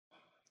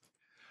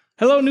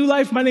Hello, New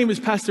Life. My name is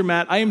Pastor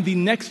Matt. I am the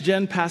next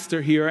gen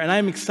pastor here, and I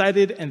am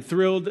excited and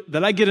thrilled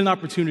that I get an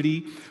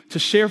opportunity to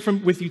share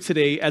with you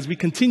today as we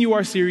continue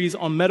our series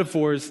on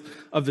metaphors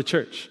of the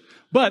church.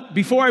 But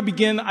before I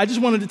begin, I just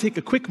wanted to take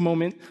a quick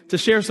moment to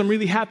share some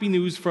really happy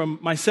news from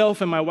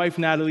myself and my wife,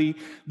 Natalie.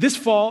 This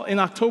fall, in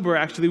October,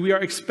 actually, we are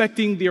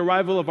expecting the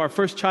arrival of our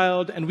first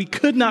child, and we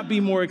could not be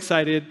more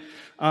excited.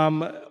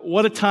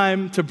 What a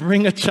time to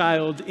bring a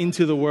child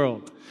into the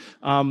world.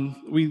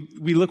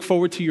 We look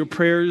forward to your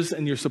prayers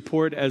and your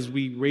support as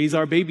we raise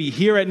our baby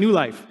here at New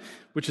Life,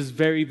 which is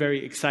very,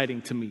 very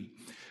exciting to me.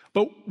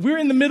 But we're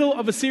in the middle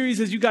of a series,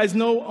 as you guys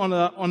know,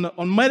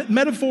 on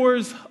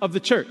metaphors of the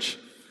church.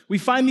 We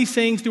find these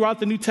sayings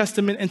throughout the New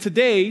Testament, and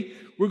today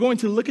we're going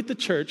to look at the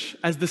church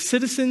as the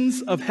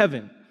citizens of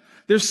heaven.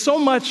 There's so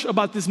much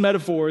about this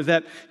metaphor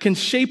that can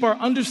shape our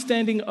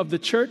understanding of the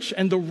church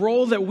and the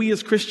role that we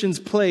as Christians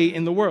play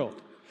in the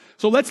world.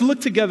 So let's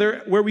look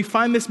together where we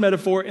find this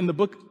metaphor in the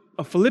book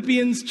of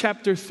Philippians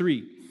chapter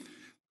 3.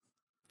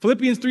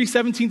 Philippians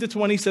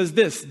 3:17-20 says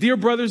this: "Dear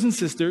brothers and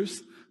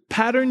sisters,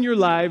 pattern your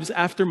lives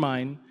after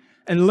mine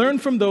and learn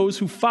from those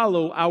who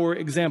follow our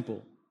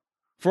example.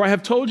 For I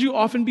have told you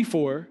often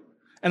before,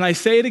 and I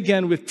say it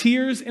again with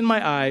tears in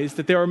my eyes,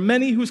 that there are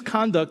many whose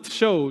conduct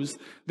shows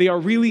they are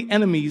really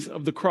enemies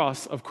of the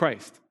cross of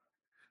Christ.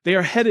 They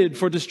are headed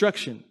for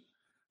destruction.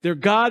 Their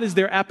God is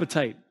their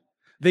appetite.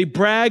 They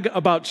brag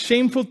about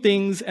shameful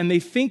things, and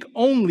they think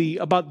only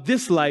about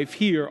this life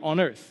here on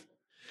earth.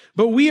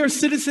 But we are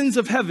citizens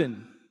of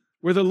heaven,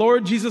 where the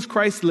Lord Jesus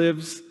Christ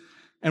lives,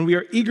 and we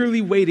are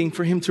eagerly waiting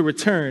for him to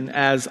return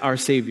as our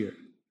Savior."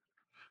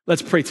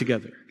 Let's pray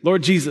together.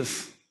 Lord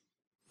Jesus,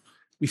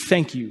 we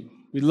thank you.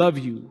 We love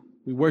you.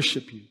 We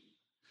worship you.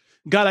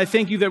 God, I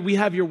thank you that we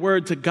have your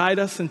word to guide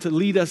us and to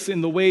lead us in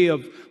the way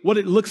of what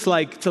it looks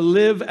like to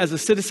live as a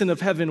citizen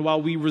of heaven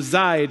while we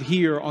reside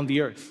here on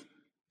the earth.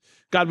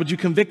 God, would you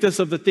convict us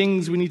of the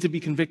things we need to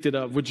be convicted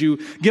of? Would you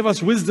give us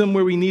wisdom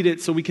where we need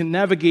it so we can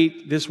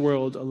navigate this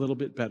world a little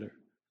bit better?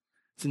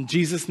 It's in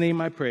Jesus'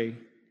 name I pray.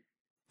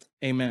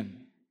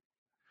 Amen.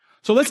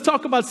 So let's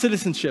talk about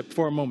citizenship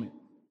for a moment.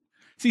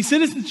 See,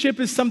 citizenship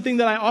is something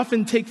that I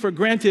often take for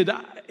granted.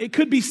 It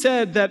could be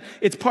said that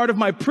it's part of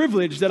my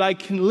privilege that I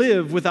can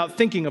live without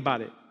thinking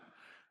about it.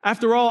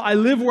 After all, I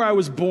live where I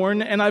was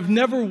born, and I've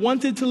never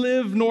wanted to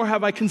live, nor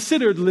have I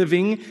considered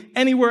living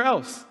anywhere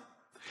else.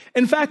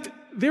 In fact,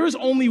 there is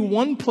only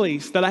one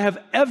place that I have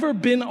ever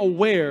been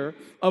aware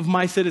of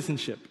my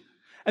citizenship,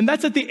 and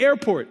that's at the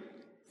airport.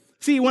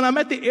 See, when I'm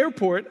at the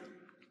airport,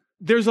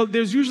 there's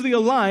usually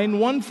a line,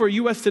 one for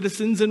U.S.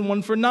 citizens and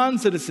one for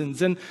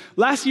non-citizens. And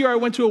last year I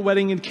went to a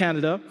wedding in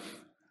Canada,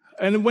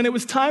 and when it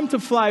was time to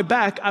fly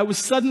back, I was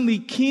suddenly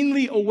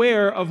keenly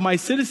aware of my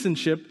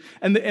citizenship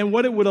and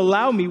what it would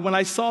allow me when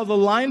I saw the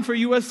line for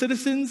U.S.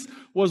 citizens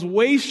was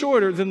way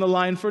shorter than the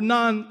line for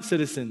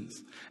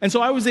non-citizens. And so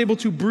I was able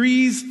to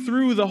breeze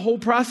through the whole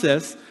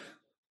process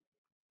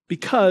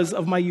because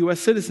of my U.S.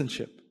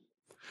 citizenship.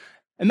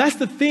 And that's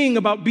the thing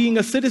about being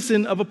a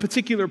citizen of a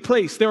particular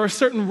place. There are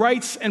certain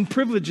rights and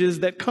privileges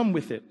that come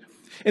with it.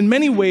 In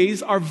many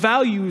ways, our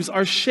values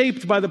are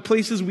shaped by the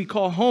places we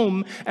call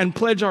home and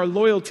pledge our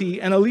loyalty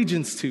and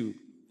allegiance to.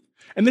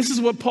 And this is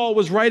what Paul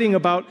was writing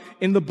about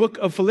in the book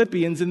of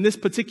Philippians in this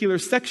particular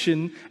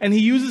section. And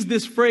he uses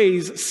this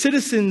phrase,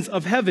 citizens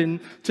of heaven,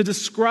 to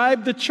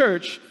describe the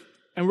church.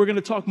 And we're going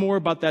to talk more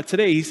about that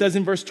today. He says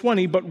in verse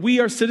 20, "But we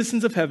are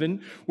citizens of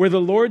heaven, where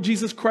the Lord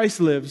Jesus Christ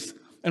lives,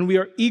 and we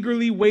are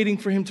eagerly waiting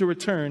for him to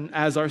return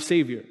as our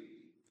Savior."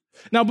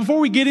 Now, before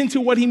we get into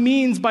what he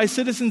means by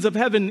citizens of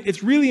heaven,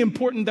 it's really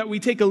important that we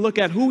take a look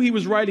at who he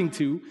was writing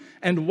to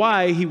and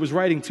why he was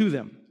writing to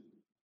them.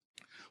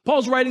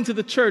 Paul's writing to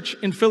the church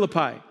in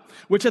Philippi,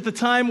 which at the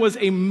time was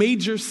a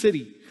major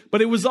city,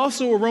 but it was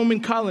also a Roman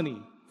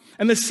colony.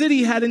 And the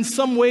city had in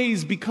some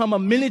ways become a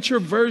miniature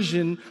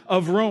version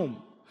of Rome.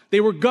 They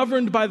were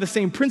governed by the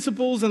same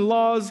principles and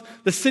laws.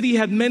 The city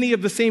had many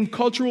of the same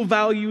cultural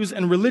values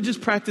and religious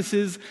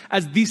practices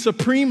as the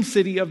supreme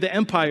city of the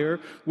empire,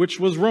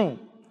 which was Rome.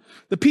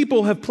 The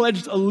people have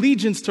pledged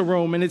allegiance to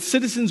Rome, and its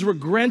citizens were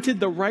granted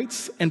the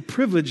rights and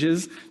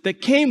privileges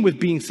that came with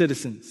being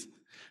citizens.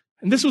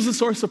 And this was a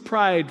source of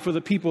pride for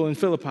the people in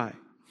Philippi.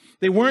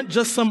 They weren't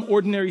just some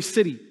ordinary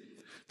city.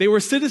 They were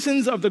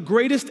citizens of the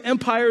greatest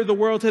empire the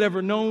world had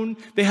ever known.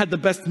 They had the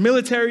best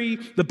military,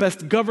 the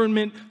best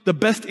government, the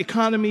best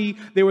economy.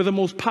 They were the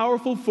most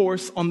powerful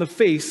force on the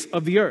face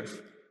of the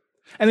earth.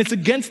 And it's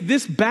against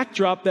this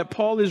backdrop that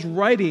Paul is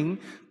writing,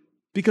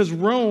 because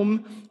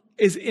Rome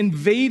is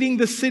invading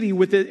the city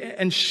with it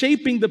and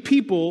shaping the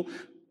people.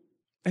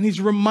 And he's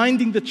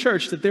reminding the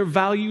church that their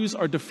values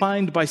are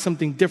defined by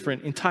something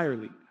different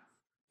entirely.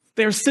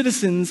 They are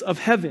citizens of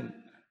heaven.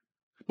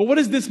 But what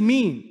does this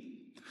mean?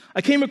 I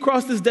came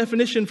across this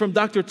definition from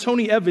Dr.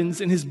 Tony Evans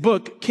in his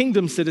book,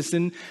 Kingdom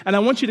Citizen, and I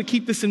want you to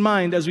keep this in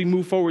mind as we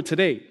move forward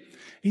today.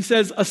 He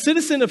says, a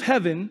citizen of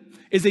heaven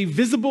is a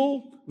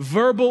visible,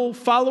 verbal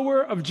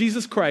follower of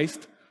Jesus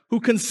Christ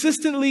who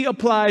consistently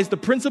applies the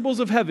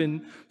principles of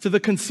heaven to the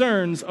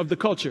concerns of the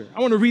culture. I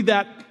want to read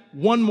that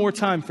one more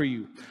time for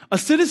you. A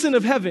citizen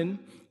of heaven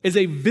is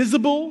a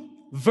visible,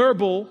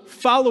 verbal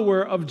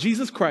follower of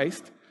Jesus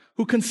Christ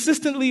who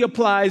consistently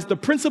applies the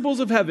principles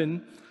of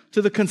heaven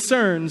to the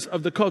concerns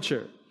of the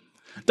culture.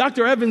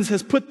 Dr. Evans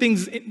has put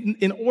things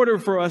in order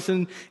for us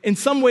and in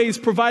some ways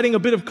providing a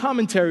bit of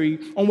commentary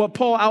on what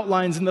Paul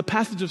outlines in the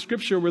passage of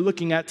scripture we're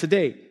looking at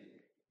today.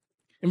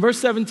 In verse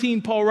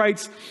 17, Paul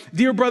writes,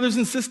 "Dear brothers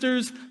and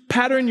sisters,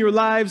 pattern your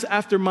lives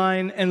after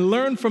mine and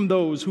learn from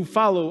those who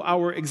follow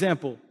our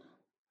example."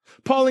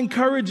 Paul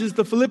encourages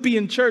the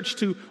Philippian church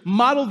to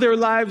model their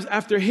lives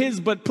after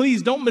his, but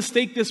please don't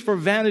mistake this for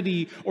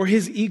vanity or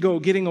his ego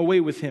getting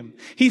away with him.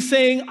 He's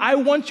saying, I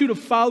want you to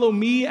follow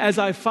me as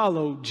I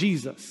follow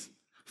Jesus.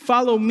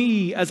 Follow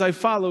me as I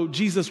follow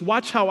Jesus.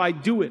 Watch how I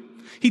do it.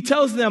 He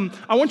tells them,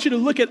 I want you to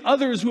look at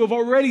others who have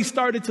already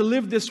started to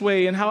live this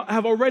way and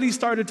have already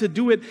started to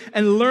do it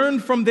and learn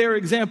from their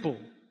example.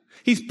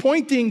 He's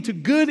pointing to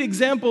good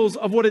examples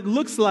of what it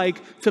looks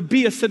like to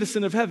be a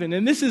citizen of heaven.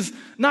 And this is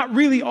not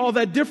really all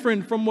that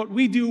different from what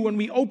we do when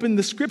we open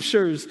the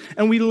scriptures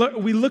and we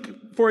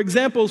look for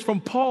examples from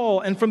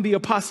Paul and from the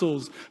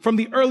apostles, from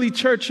the early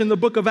church in the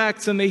book of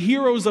Acts and the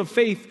heroes of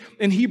faith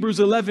in Hebrews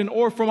 11,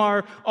 or from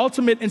our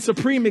ultimate and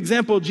supreme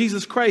example,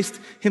 Jesus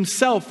Christ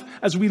himself,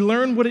 as we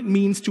learn what it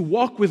means to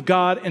walk with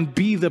God and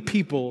be the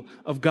people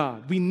of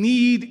God. We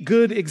need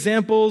good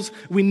examples.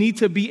 We need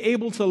to be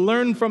able to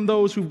learn from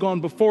those who've gone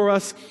before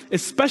us,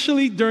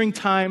 especially during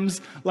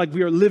times like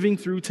we are living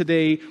through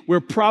today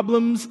where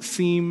problems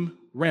seem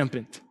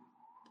rampant.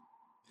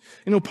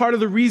 You know, part of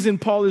the reason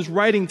Paul is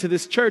writing to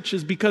this church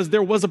is because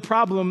there was a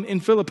problem in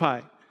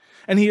Philippi.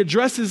 And he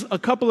addresses a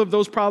couple of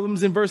those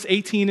problems in verse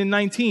 18 and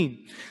 19.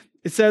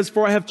 It says,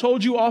 "For I have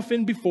told you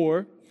often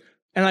before,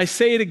 and I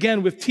say it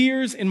again with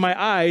tears in my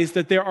eyes,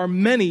 that there are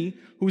many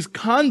whose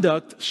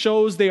conduct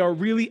shows they are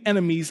really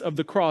enemies of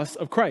the cross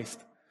of Christ.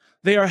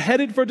 They are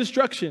headed for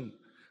destruction.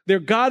 Their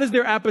God is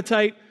their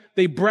appetite.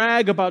 They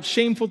brag about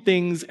shameful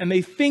things, and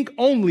they think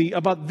only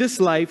about this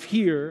life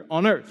here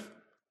on earth."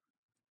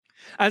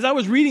 As I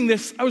was reading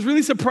this, I was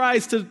really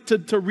surprised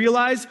to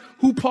realize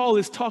who Paul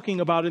is talking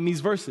about in these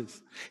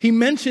verses. He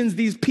mentions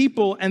these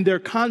people and their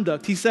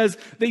conduct. He says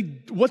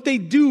what they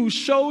do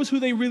shows who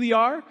they really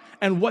are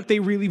and what they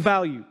really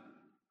value.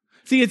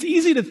 See, it's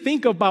easy to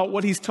think about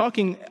what he's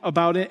talking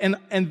about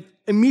and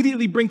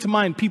immediately bring to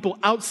mind people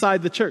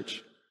outside the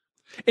church.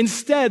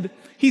 Instead,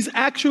 he's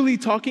actually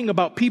talking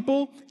about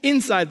people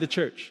inside the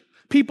church.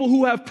 People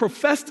who have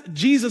professed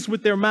Jesus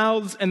with their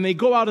mouths and they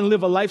go out and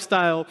live a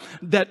lifestyle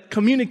that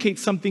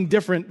communicates something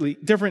different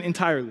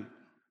entirely.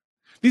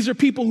 These are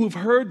people who've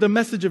heard the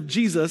message of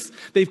Jesus,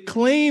 they've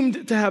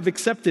claimed to have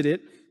accepted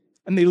it,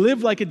 and they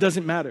live like it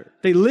doesn't matter.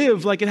 They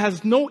live like it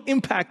has no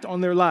impact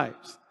on their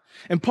lives.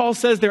 And Paul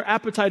says their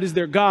appetite is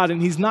their God, and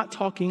he's not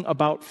talking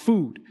about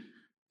food.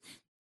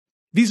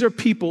 These are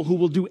people who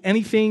will do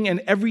anything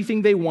and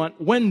everything they want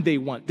when they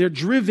want. They're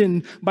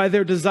driven by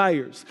their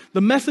desires.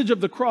 The message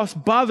of the cross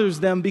bothers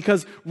them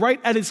because right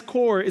at its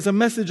core is a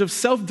message of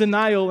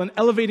self-denial and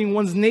elevating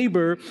one's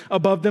neighbor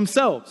above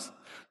themselves.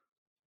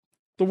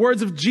 The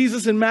words of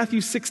Jesus in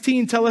Matthew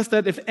 16 tell us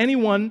that if any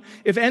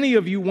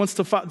of you wants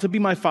to be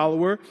my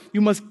follower,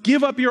 you must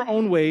give up your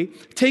own way,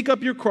 take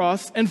up your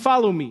cross, and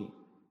follow me.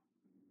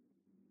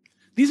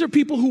 These are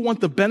people who want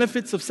the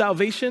benefits of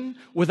salvation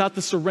without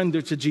the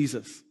surrender to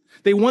Jesus.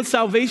 They want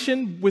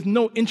salvation with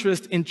no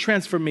interest in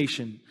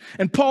transformation.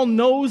 And Paul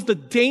knows the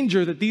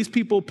danger that these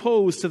people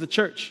pose to the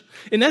church.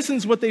 In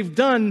essence, what they've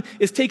done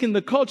is taken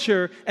the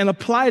culture and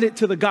applied it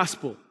to the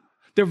gospel.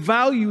 Their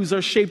values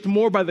are shaped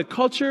more by the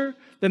culture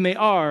than they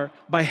are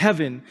by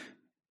heaven.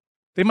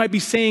 They might be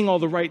saying all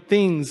the right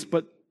things,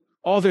 but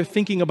all they're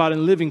thinking about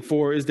and living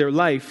for is their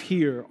life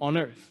here on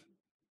earth.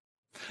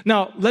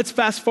 Now, let's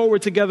fast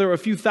forward together a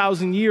few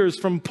thousand years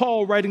from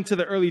Paul writing to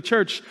the early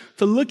church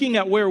to looking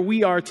at where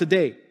we are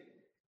today.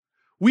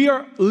 We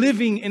are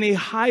living in a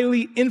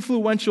highly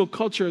influential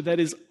culture that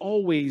is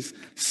always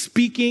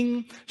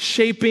speaking,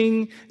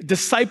 shaping,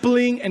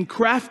 discipling, and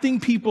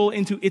crafting people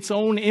into its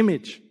own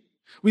image.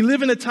 We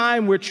live in a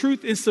time where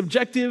truth is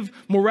subjective,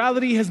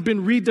 morality has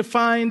been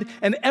redefined,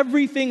 and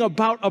everything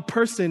about a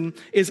person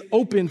is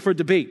open for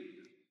debate.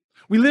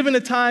 We live in a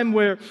time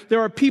where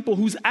there are people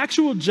whose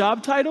actual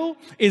job title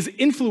is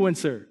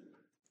influencer.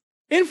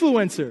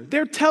 Influencer.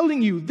 They're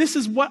telling you, this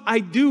is what I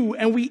do,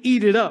 and we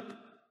eat it up.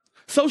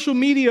 Social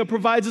media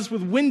provides us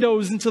with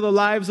windows into the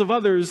lives of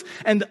others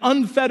and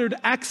unfettered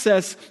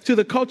access to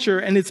the culture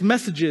and its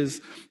messages.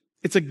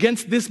 It's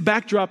against this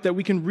backdrop that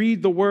we can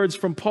read the words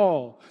from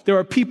Paul. There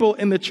are people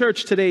in the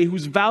church today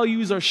whose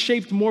values are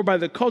shaped more by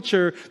the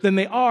culture than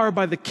they are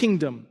by the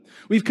kingdom.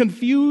 We've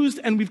confused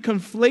and we've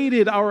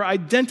conflated our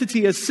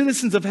identity as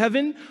citizens of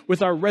heaven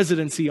with our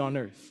residency on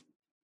earth.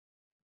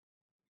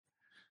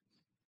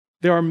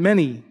 There are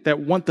many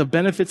that want the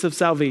benefits of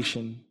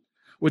salvation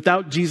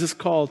without Jesus'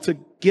 call to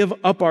give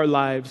up our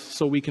lives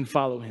so we can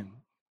follow him.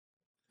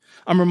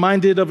 I'm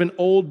reminded of an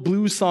old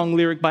blues song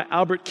lyric by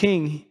Albert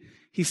King.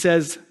 He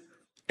says,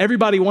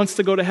 "Everybody wants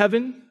to go to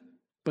heaven,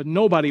 but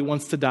nobody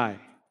wants to die."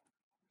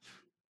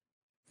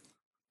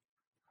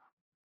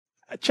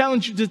 I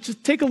challenge you to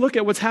just take a look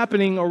at what's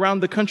happening around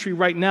the country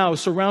right now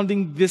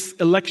surrounding this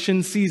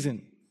election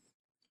season.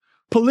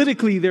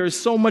 Politically, there is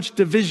so much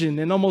division,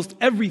 and almost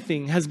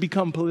everything has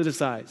become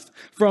politicized.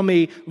 From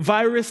a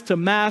virus to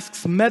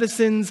masks,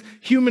 medicines,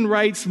 human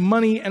rights,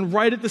 money, and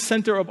right at the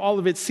center of all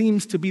of it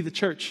seems to be the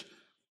church.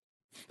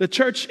 The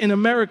church in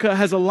America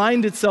has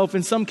aligned itself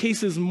in some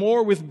cases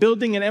more with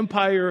building an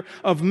empire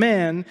of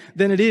man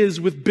than it is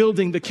with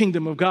building the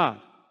kingdom of God.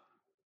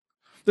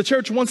 The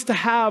church wants to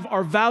have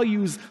our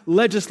values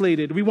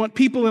legislated. We want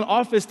people in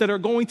office that are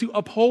going to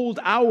uphold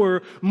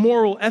our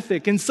moral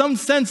ethic. In some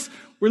sense,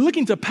 we're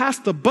looking to pass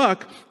the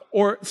buck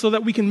or so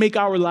that we can make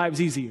our lives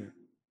easier.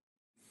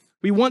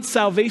 We want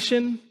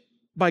salvation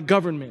by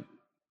government.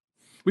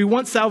 We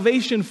want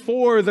salvation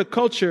for the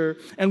culture,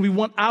 and we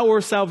want our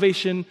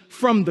salvation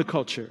from the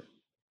culture.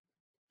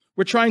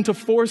 We're trying to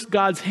force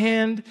God's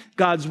hand,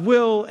 God's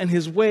will, and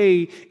his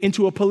way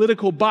into a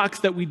political box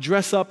that we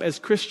dress up as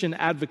Christian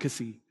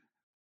advocacy.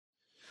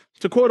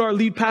 To quote our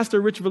lead pastor,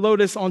 Rich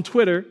Velotis, on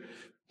Twitter,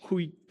 who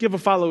we give a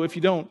follow if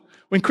you don't,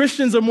 when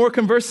Christians are more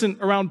conversant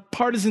around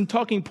partisan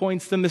talking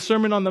points than the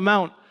Sermon on the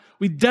Mount,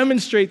 we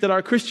demonstrate that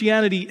our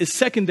Christianity is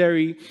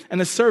secondary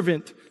and a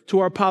servant to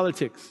our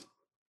politics.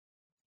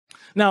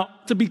 Now,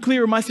 to be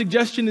clear, my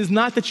suggestion is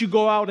not that you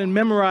go out and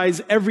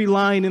memorize every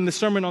line in the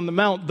Sermon on the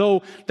Mount,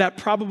 though that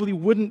probably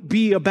wouldn't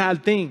be a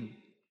bad thing.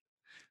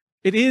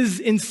 It is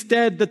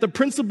instead that the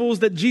principles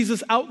that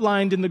Jesus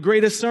outlined in the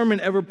greatest sermon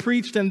ever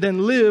preached and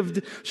then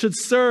lived should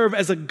serve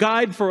as a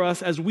guide for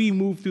us as we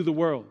move through the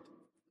world.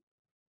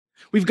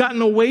 We've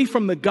gotten away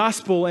from the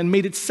gospel and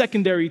made it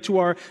secondary to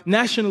our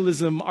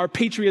nationalism, our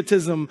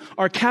patriotism,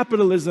 our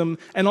capitalism,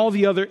 and all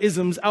the other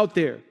isms out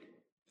there.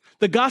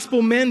 The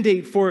gospel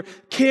mandate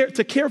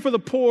to care for the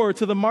poor,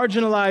 to the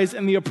marginalized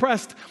and the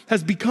oppressed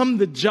has become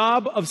the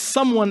job of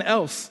someone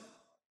else.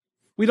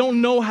 We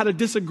don't know how to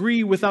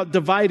disagree without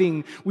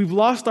dividing. We've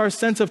lost our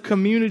sense of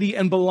community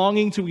and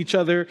belonging to each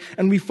other,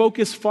 and we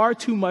focus far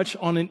too much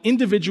on an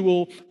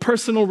individual,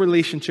 personal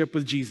relationship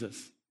with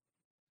Jesus.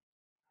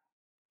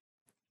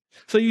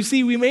 So you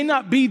see, we may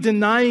not be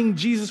denying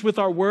Jesus with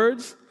our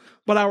words,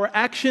 but our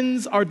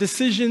actions, our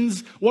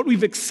decisions, what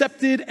we've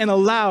accepted and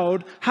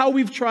allowed, how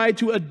we've tried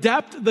to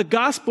adapt the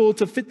gospel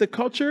to fit the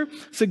culture,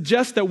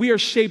 suggests that we are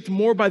shaped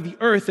more by the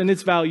earth and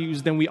its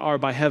values than we are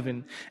by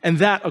heaven. And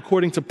that,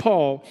 according to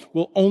Paul,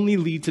 will only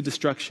lead to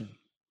destruction.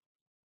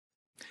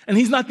 And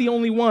he's not the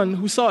only one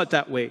who saw it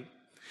that way.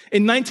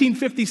 In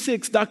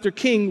 1956, Dr.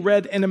 King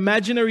read an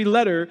imaginary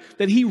letter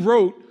that he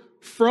wrote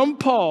from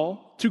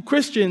Paul to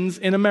Christians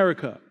in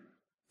America.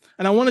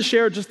 And I want to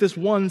share just this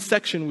one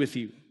section with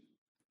you.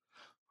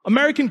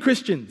 American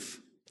Christians,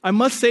 I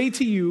must say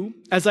to you,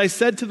 as I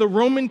said to the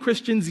Roman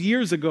Christians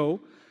years ago,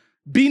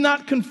 be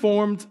not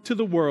conformed to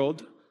the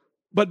world,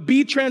 but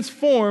be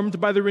transformed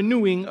by the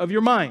renewing of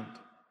your mind.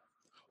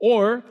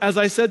 Or, as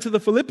I said to the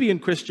Philippian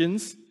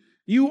Christians,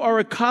 you are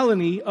a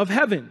colony of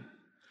heaven.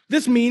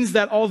 This means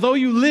that although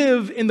you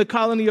live in the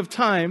colony of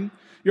time,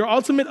 your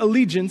ultimate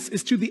allegiance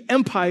is to the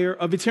empire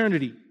of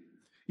eternity.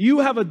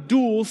 You have a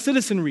dual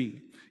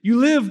citizenry. You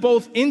live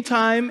both in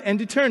time and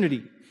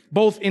eternity,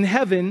 both in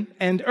heaven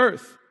and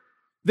earth.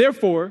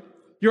 Therefore,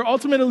 your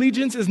ultimate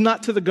allegiance is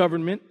not to the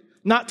government,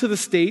 not to the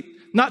state,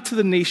 not to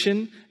the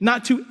nation,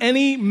 not to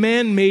any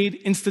man-made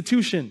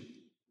institution.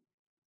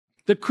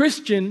 The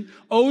Christian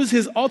owes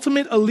his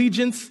ultimate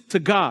allegiance to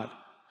God.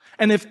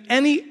 And if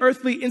any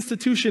earthly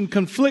institution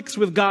conflicts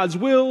with God's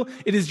will,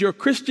 it is your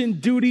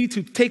Christian duty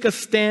to take a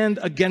stand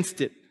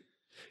against it.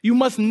 You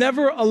must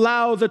never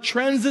allow the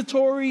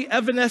transitory,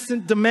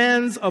 evanescent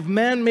demands of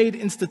man-made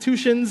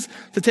institutions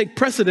to take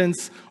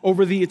precedence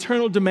over the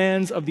eternal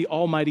demands of the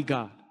Almighty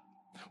God.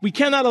 We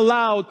cannot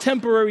allow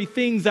temporary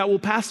things that will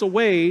pass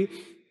away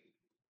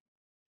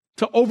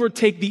to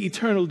overtake the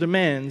eternal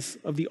demands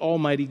of the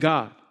Almighty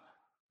God.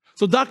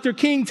 So Dr.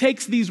 King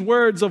takes these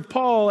words of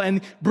Paul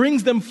and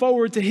brings them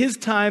forward to his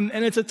time,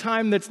 and it's a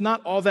time that's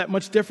not all that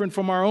much different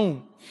from our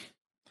own.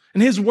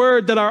 And his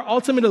word that our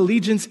ultimate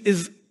allegiance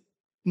is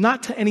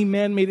not to any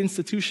man-made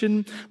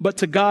institution, but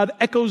to God,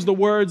 echoes the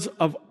words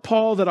of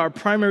Paul that our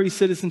primary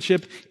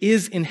citizenship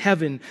is in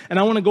heaven. And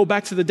I want to go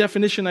back to the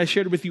definition I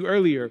shared with you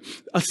earlier.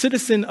 A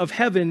citizen of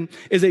heaven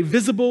is a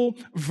visible,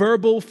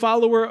 verbal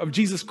follower of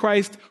Jesus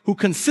Christ who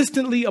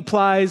consistently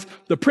applies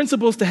the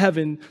principles to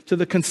heaven to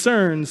the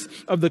concerns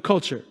of the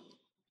culture.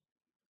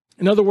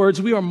 In other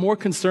words, we are more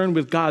concerned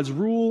with God's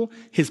rule,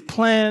 his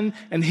plan,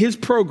 and his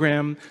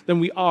program than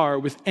we are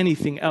with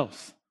anything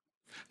else.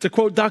 To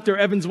quote Dr.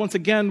 Evans once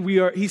again,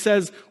 he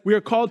says, we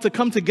are called to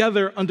come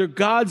together under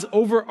God's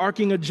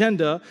overarching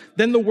agenda.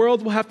 Then the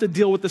world will have to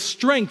deal with the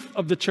strength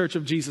of the Church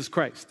of Jesus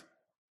Christ.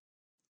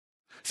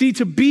 See,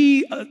 to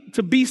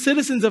be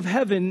citizens of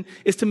heaven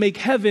is to make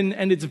heaven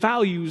and its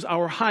values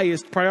our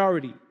highest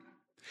priority.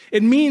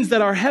 It means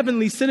that our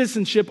heavenly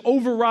citizenship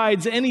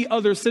overrides any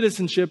other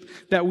citizenship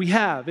that we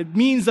have. It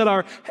means that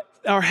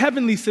our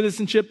heavenly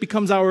citizenship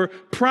becomes our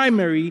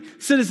primary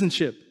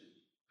citizenship.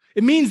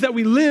 It means that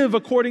we live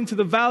according to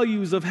the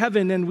values of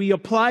heaven and we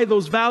apply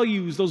those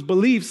values, those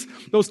beliefs,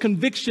 those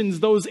convictions,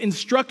 those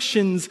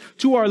instructions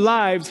to our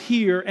lives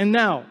here and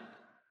now.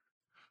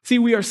 See,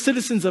 we are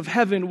citizens of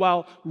heaven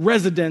while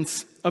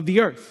residents of the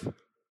earth.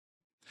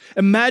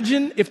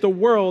 Imagine if the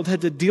world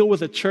had to deal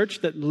with a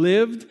church that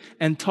lived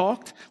and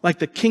talked like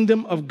the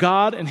kingdom of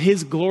God and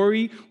His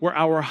glory were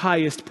our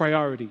highest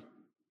priority.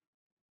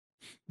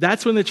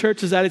 That's when the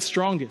church is at its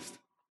strongest.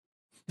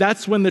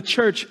 That's when the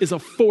church is a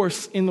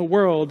force in the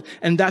world,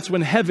 and that's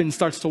when heaven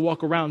starts to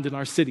walk around in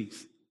our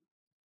cities.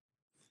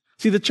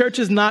 See, the church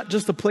is not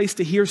just a place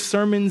to hear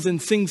sermons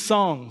and sing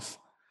songs.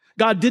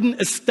 God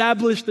didn't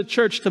establish the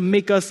church to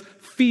make us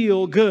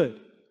feel good.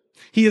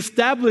 He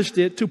established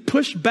it to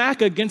push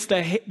back against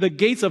the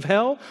gates of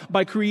hell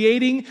by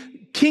creating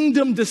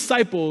kingdom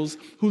disciples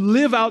who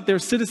live out their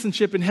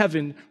citizenship in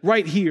heaven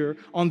right here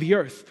on the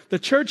earth. The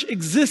church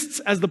exists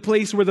as the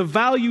place where the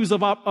values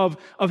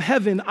of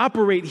heaven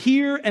operate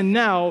here and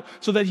now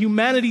so that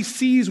humanity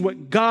sees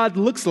what God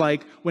looks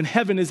like when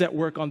heaven is at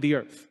work on the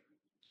earth.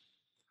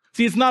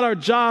 See, it's not our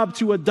job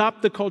to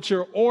adopt the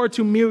culture or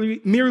to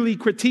merely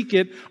critique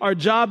it. Our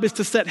job is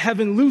to set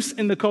heaven loose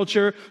in the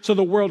culture so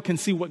the world can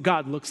see what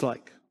God looks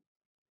like.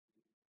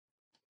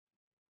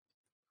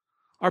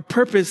 Our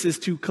purpose is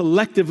to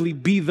collectively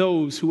be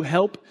those who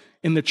help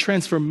in the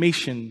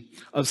transformation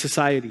of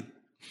society.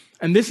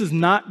 And this is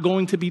not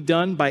going to be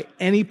done by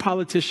any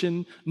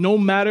politician, no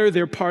matter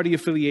their party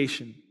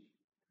affiliation.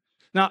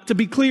 Now, to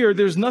be clear,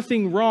 there's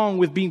nothing wrong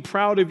with being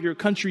proud of your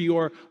country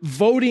or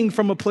voting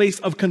from a place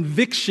of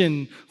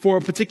conviction for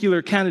a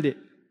particular candidate.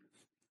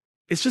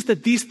 It's just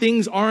that these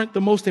things aren't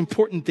the most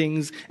important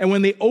things. And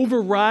when they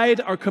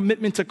override our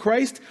commitment to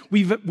Christ,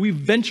 we've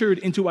ventured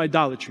into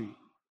idolatry.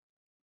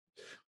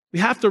 We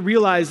have to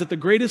realize that the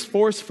greatest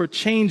force for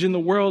change in the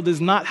world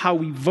is not how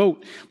we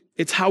vote.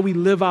 It's how we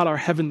live out our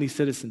heavenly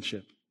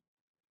citizenship.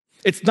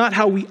 It's not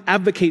how we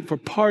advocate for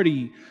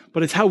party,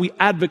 but it's how we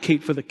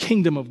advocate for the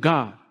kingdom of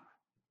God.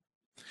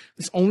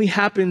 This only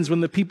happens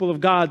when the people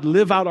of God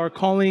live out our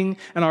calling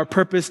and our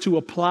purpose to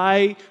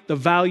apply the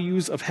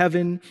values of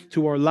heaven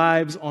to our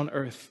lives on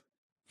earth.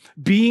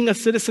 Being a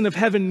citizen of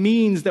heaven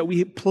means that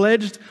we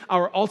pledged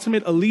our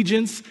ultimate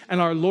allegiance and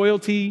our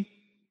loyalty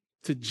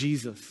to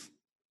Jesus.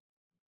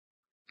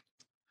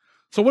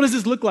 So what does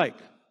this look like?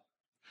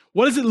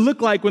 What does it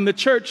look like when the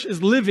church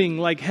is living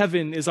like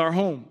heaven is our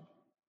home?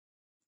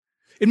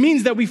 It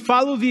means that we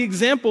follow the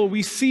example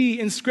we see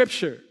in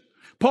Scripture.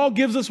 Paul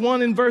gives us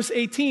one in verse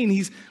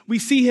 18. We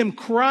see him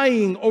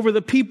crying over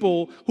the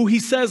people who he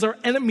says are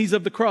enemies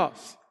of the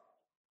cross.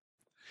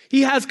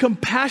 He has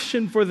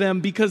compassion for them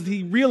because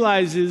he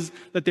realizes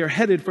that they're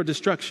headed for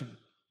destruction.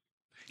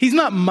 He's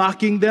not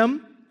mocking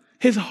them.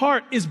 His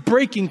heart is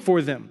breaking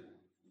for them.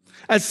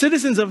 As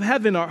citizens of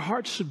heaven, our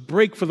hearts should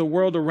break for the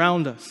world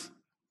around us.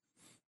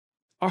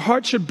 Our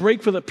hearts should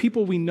break for the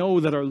people we know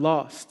that are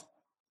lost.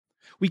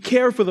 We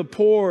care for the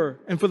poor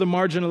and for the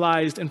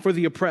marginalized and for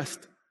the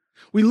oppressed.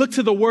 We look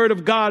to the Word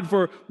of God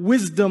for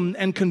wisdom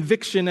and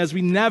conviction as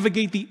we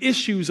navigate the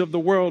issues of the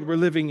world we're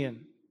living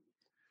in.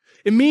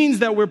 It means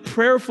that we're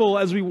prayerful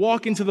as we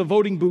walk into the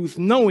voting booth,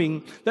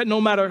 knowing that no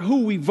matter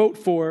who we vote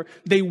for,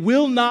 they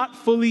will not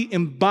fully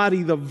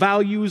embody the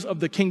values of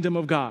the kingdom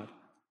of God.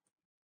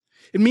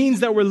 It means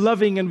that we're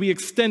loving and we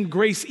extend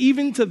grace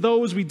even to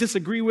those we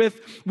disagree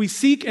with. We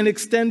seek and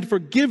extend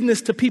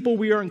forgiveness to people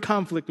we are in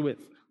conflict with.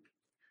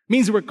 It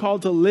means we're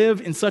called to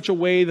live in such a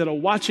way that a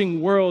watching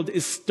world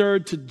is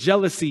stirred to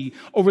jealousy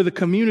over the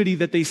community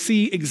that they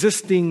see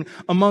existing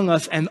among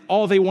us, and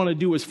all they want to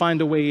do is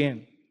find a way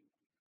in.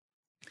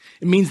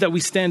 It means that we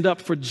stand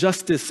up for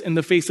justice in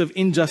the face of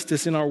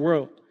injustice in our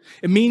world.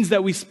 It means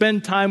that we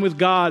spend time with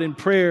God in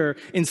prayer,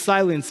 in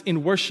silence,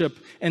 in worship,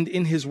 and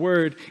in His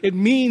Word. It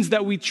means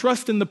that we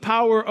trust in the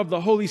power of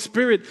the Holy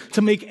Spirit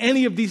to make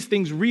any of these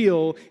things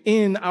real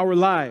in our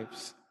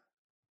lives.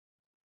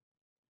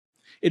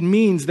 It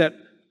means that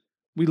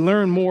we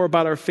learn more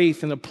about our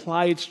faith and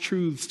apply its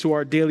truths to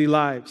our daily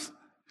lives.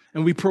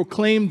 And we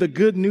proclaim the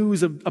good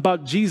news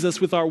about Jesus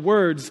with our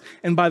words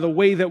and by the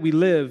way that we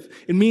live.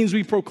 It means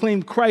we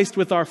proclaim Christ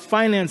with our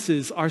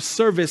finances, our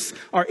service,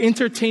 our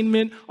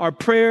entertainment, our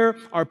prayer,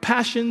 our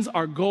passions,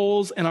 our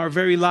goals, and our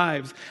very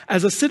lives.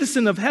 As a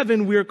citizen of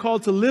heaven, we are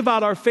called to live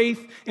out our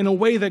faith in a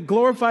way that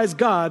glorifies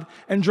God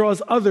and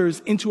draws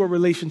others into a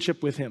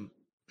relationship with Him.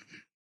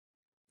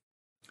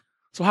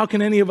 So how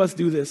can any of us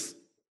do this?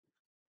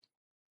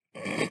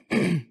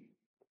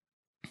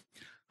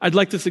 I'd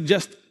like to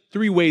suggest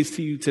 3 ways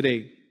to you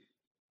today.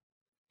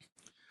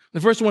 The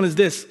first one is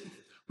this: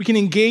 we can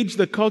engage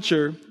the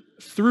culture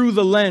through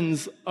the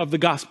lens of the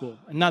gospel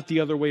and not the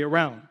other way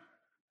around.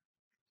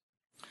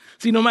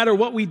 See, no matter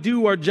what we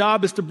do, our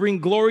job is to bring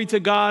glory to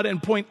God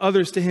and point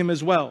others to Him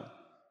as well.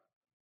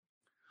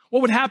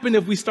 What would happen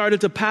if we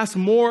started to pass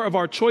more of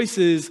our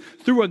choices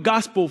through a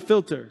gospel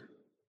filter?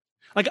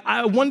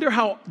 I wonder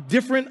how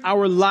different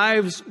our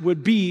lives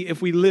would be if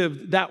we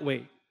lived that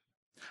way.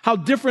 How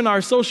different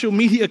our social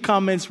media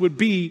comments would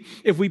be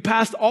if we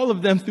passed all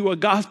of them through a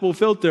gospel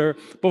filter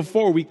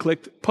before we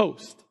clicked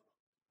post.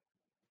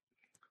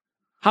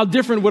 How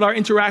different would our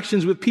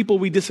interactions with people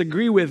we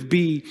disagree with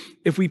be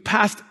if we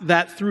passed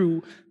that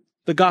through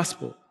the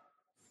gospel?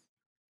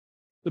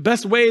 The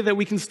best way that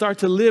we can start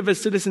to live as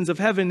citizens of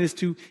heaven is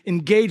to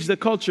engage the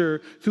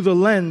culture through the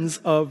lens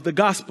of the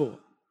gospel.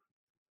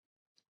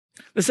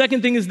 The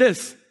second thing is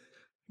this: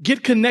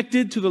 get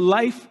connected to the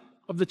life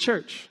of the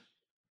church.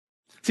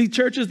 See,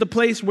 church is the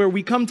place where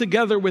we come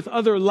together with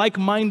other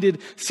like-minded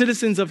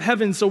citizens of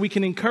heaven so we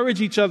can encourage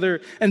each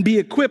other and be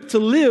equipped to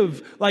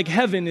live like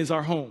heaven is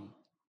our home.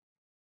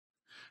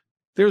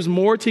 There's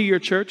more to your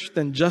church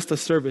than just a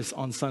service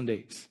on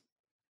Sundays.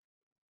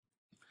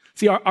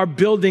 See, our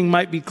building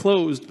might be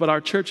closed, but our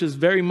church is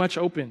very much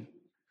open.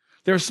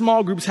 There are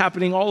small groups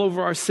happening all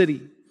over our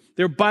city.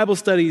 There are Bible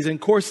studies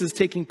and courses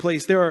taking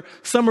place. There are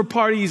summer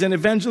parties and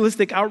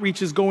evangelistic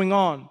outreaches going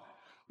on.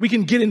 We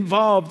can get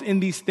involved in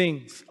these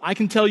things. I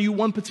can tell you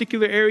one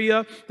particular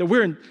area that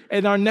we're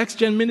in our Next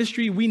Gen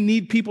ministry. We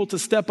need people to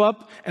step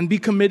up and be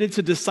committed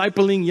to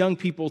discipling young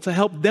people, to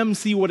help them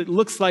see what it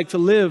looks like to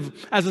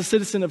live as a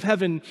citizen of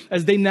heaven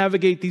as they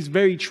navigate these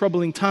very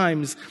troubling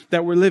times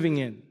that we're living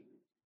in.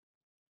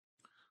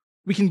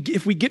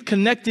 If we get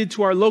connected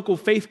to our local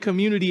faith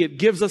community, it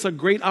gives us a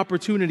great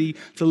opportunity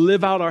to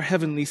live out our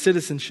heavenly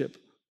citizenship.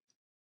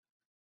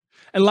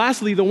 And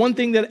lastly, the one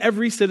thing that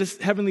every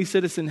heavenly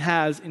citizen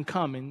has in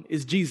common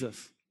is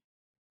Jesus.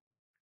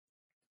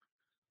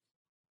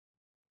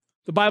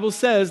 The Bible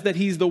says that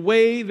he's the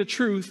way, the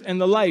truth,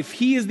 and the life.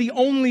 He is the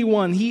only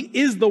one. He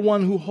is the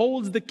one who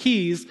holds the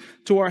keys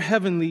to our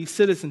heavenly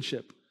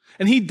citizenship.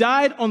 And he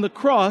died on the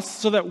cross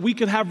so that we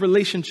could have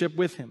relationship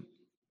with him.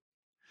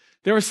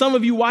 There are some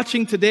of you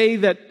watching today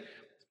that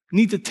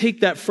need to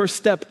take that first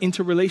step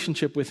into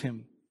relationship with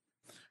him.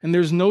 And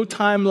there's no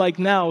time like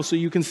now so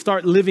you can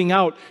start living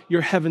out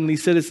your heavenly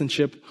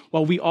citizenship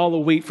while we all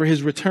await for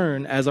his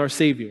return as our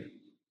Savior.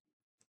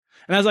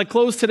 And as I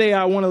close today,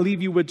 I want to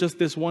leave you with just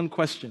this one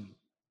question.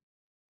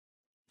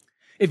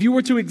 If you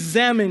were to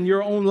examine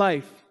your own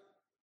life,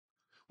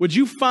 would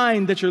you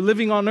find that you're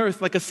living on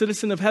earth like a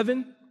citizen of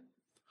heaven?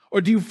 Or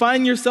do you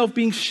find yourself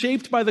being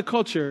shaped by the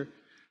culture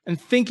and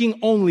thinking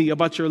only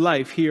about your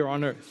life here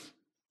on earth?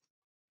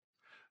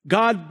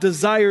 God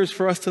desires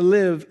for us to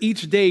live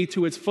each day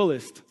to its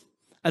fullest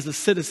as a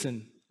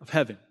citizen of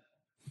heaven.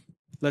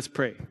 Let's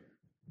pray.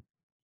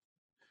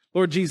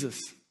 Lord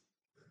Jesus,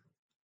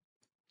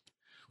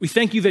 we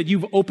thank you that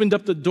you've opened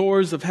up the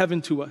doors of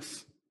heaven to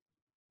us.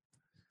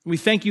 We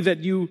thank you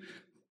that you,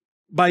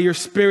 by your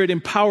Spirit,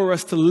 empower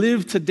us to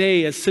live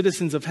today as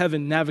citizens of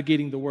heaven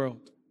navigating the world.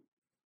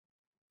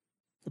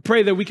 I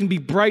pray that we can be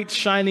bright,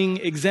 shining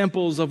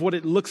examples of what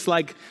it looks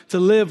like to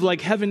live like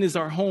heaven is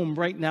our home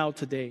right now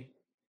today.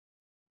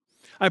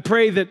 I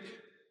pray that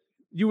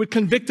you would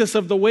convict us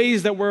of the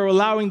ways that we're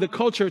allowing the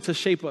culture to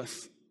shape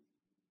us.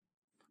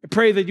 I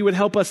pray that you would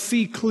help us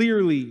see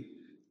clearly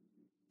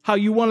how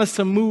you want us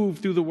to move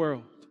through the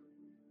world.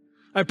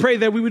 I pray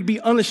that we would be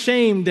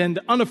unashamed and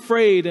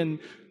unafraid and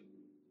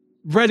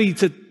ready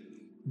to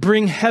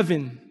bring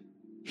heaven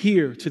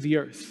here to the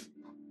earth.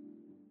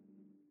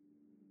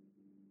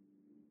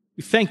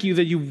 We thank you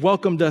that you've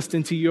welcomed us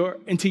into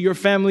your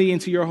family,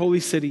 into your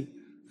holy city.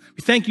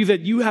 We thank you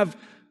that you have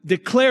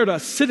declared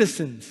us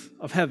citizens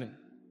of heaven.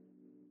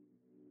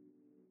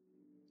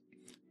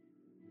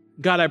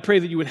 God, I pray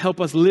that you would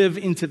help us live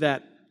into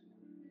that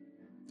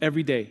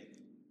every day.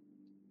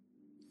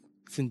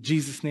 It's in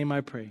Jesus' name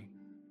I pray.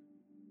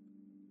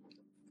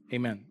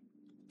 Amen.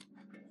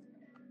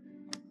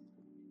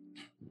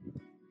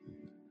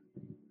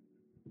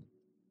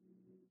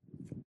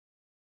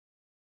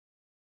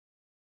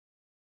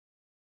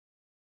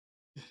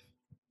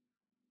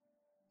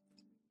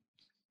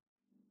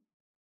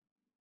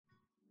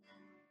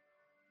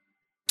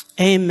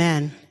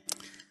 Amen.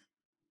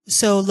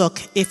 So look,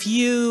 if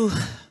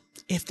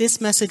this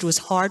message was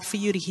hard for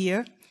you to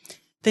hear,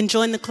 then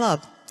join the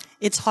club.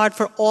 It's hard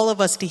for all of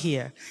us to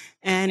hear.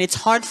 And it's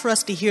hard for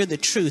us to hear the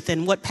truth.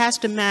 And what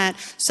Pastor Matt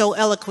so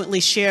eloquently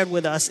shared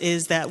with us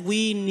is that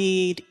we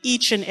need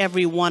each and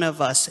every one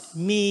of us,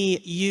 me,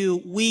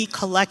 you, we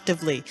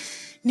collectively,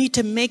 need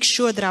to make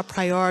sure that our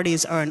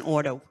priorities are in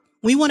order.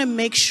 We want to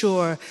make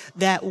sure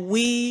that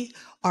we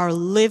are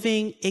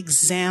living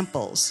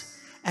examples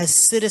as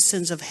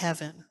citizens of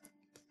heaven.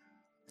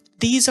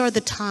 These are the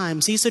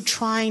times, these are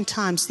trying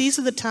times. These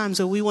are the times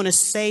where we want to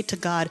say to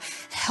God,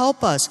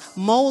 help us,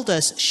 mold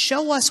us,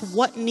 show us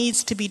what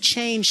needs to be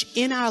changed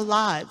in our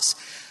lives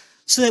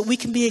so that we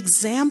can be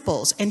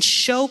examples and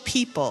show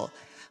people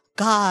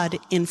God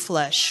in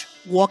flesh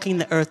walking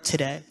the earth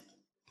today.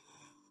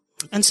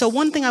 And so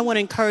one thing I want to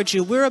encourage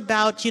you, we're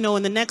about, in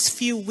the next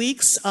few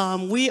weeks,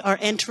 we are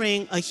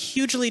entering a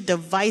hugely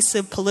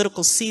divisive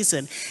political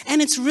season.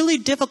 And it's really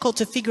difficult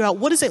to figure out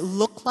what does it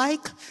look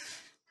like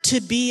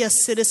to be a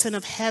citizen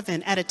of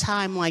heaven at a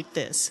time like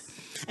this.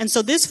 And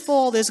so this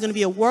fall, there's going to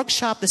be a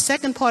workshop, the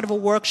second part of a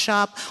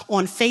workshop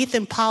on faith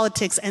and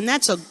politics. And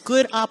that's a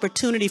good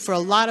opportunity for a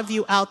lot of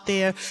you out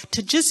there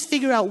to just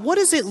figure out what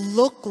does it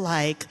look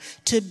like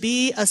to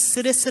be a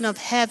citizen of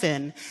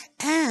heaven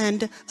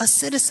and a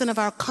citizen of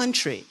our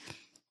country.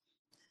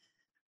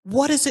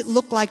 What does it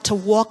look like to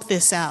walk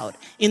this out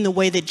in the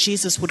way that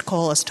Jesus would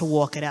call us to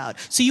walk it out?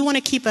 So you want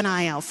to keep an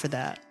eye out for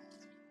that.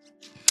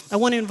 I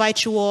want to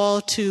invite you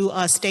all to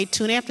stay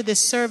tuned. After this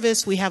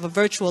service, we have a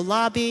virtual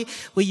lobby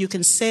where you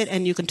can sit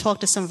and you can talk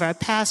to some of our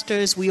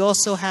pastors. We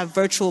also have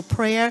virtual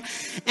prayer.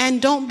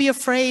 And don't be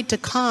afraid to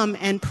come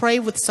and pray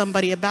with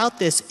somebody about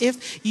this.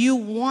 If you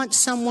want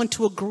someone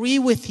to agree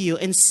with you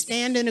and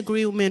stand in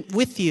agreement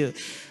with you,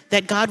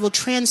 that God will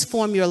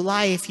transform your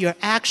life, your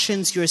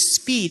actions, your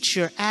speech,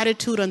 your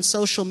attitude on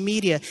social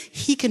media,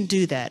 He can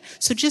do that.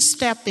 So just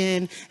step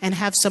in and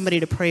have somebody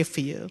to pray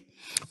for you.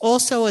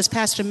 Also, as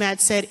Pastor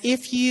Matt said,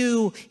 if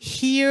you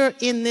hear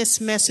in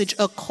this message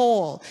a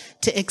call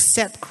to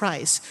accept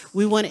Christ,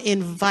 we want to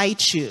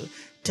invite you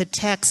to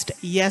text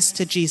yes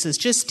to Jesus.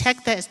 Just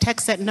text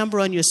that number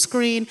on your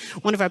screen.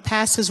 One of our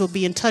pastors will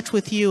be in touch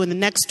with you in the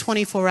next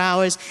 24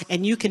 hours,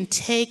 and you can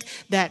take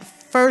that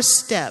first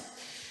step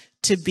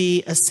to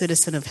be a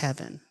citizen of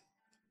heaven.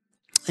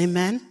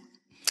 Amen.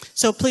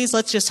 So please,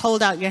 let's just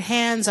hold out your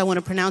hands. I want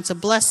to pronounce a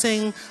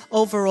blessing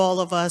over all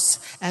of us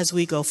as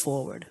we go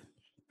forward.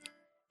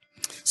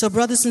 So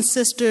brothers and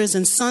sisters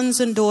and sons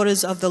and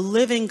daughters of the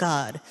living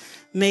God,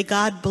 may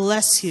God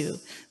bless you.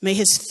 May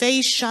His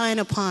face shine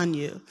upon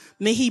you.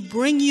 May He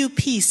bring you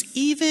peace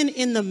even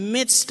in the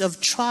midst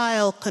of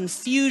trial,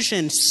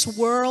 confusion,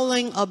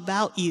 swirling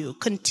about you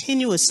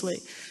continuously.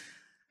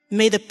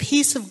 May the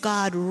peace of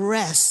God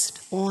rest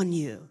on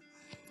you.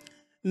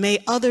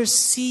 May others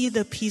see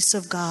the peace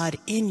of God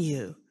in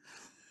you.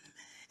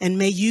 And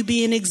may you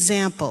be an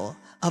example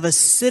of a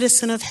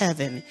citizen of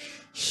heaven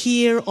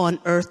here on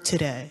earth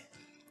today.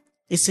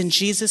 It's in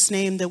Jesus'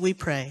 name that we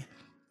pray.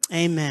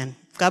 Amen.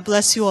 God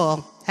bless you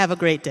all. Have a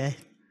great day.